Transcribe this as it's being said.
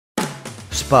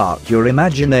spark your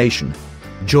imagination.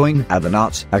 Join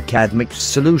Avenaaz Academy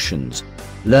Solutions.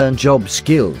 Learn job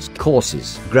skills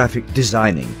courses, graphic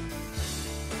designing,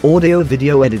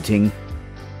 audio-video editing,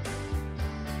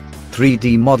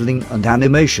 3D modeling and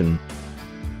animation,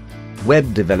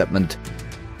 web development,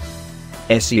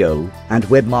 SEO and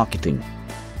web marketing,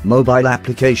 mobile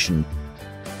application,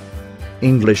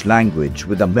 English language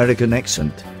with American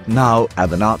accent. Now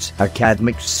Avenaaz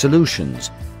Academy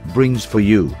Solutions brings for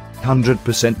you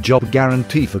 100% job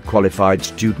guarantee for qualified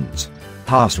students.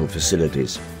 Parcel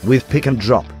facilities with pick and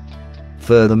drop.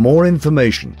 Further more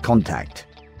information, contact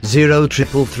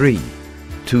 0333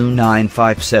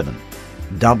 2957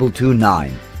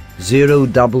 229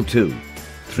 022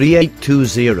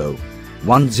 3820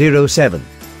 107.